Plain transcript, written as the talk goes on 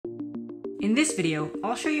In this video,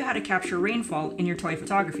 I'll show you how to capture rainfall in your toy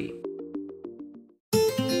photography.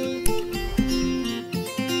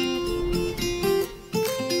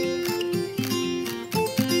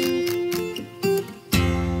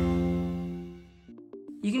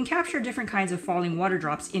 You can capture different kinds of falling water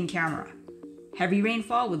drops in camera. Heavy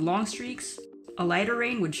rainfall with long streaks, a lighter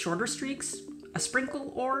rain with shorter streaks, a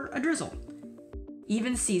sprinkle or a drizzle,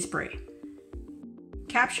 even sea spray.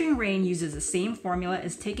 Capturing rain uses the same formula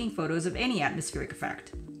as taking photos of any atmospheric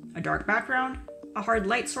effect: a dark background, a hard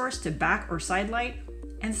light source to back or side light,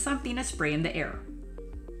 and something to spray in the air.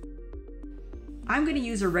 I'm going to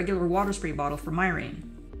use a regular water spray bottle for my rain.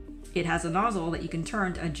 It has a nozzle that you can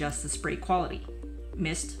turn to adjust the spray quality,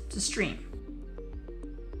 mist to stream.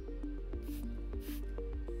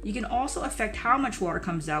 You can also affect how much water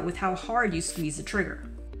comes out with how hard you squeeze the trigger.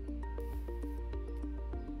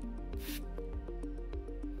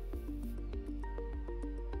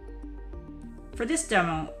 For this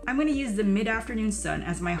demo, I'm going to use the mid-afternoon sun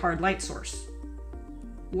as my hard light source.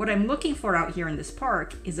 What I'm looking for out here in this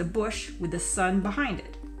park is a bush with the sun behind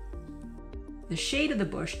it. The shade of the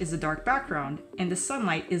bush is the dark background, and the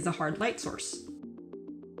sunlight is the hard light source.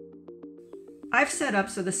 I've set up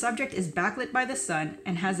so the subject is backlit by the sun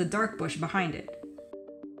and has a dark bush behind it.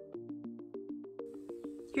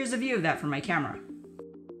 Here's a view of that from my camera.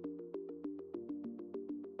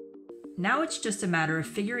 Now it's just a matter of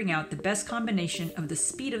figuring out the best combination of the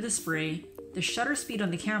speed of the spray, the shutter speed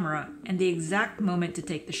on the camera, and the exact moment to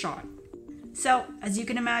take the shot. So, as you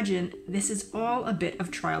can imagine, this is all a bit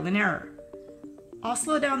of trial and error. I'll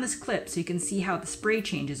slow down this clip so you can see how the spray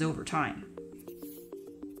changes over time.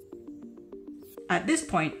 At this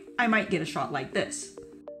point, I might get a shot like this.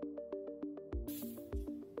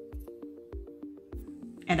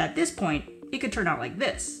 And at this point, it could turn out like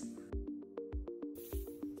this.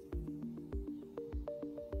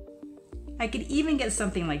 I could even get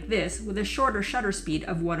something like this with a shorter shutter speed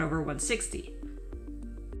of 1/160.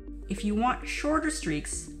 If you want shorter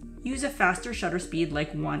streaks, use a faster shutter speed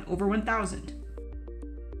like 1/1000.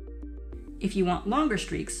 If you want longer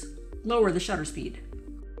streaks, lower the shutter speed.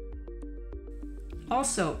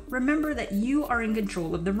 Also, remember that you are in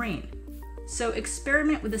control of the rain, so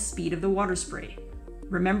experiment with the speed of the water spray.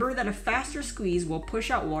 Remember that a faster squeeze will push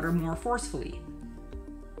out water more forcefully.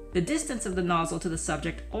 The distance of the nozzle to the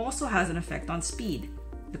subject also has an effect on speed.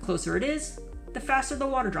 The closer it is, the faster the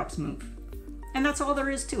water drops move. And that's all there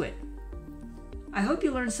is to it. I hope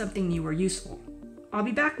you learned something new or useful. I'll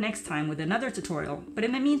be back next time with another tutorial, but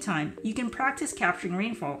in the meantime, you can practice capturing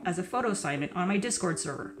rainfall as a photo assignment on my Discord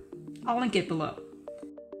server. I'll link it below.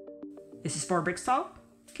 This is 4Bricks Tall.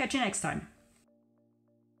 Catch you next time.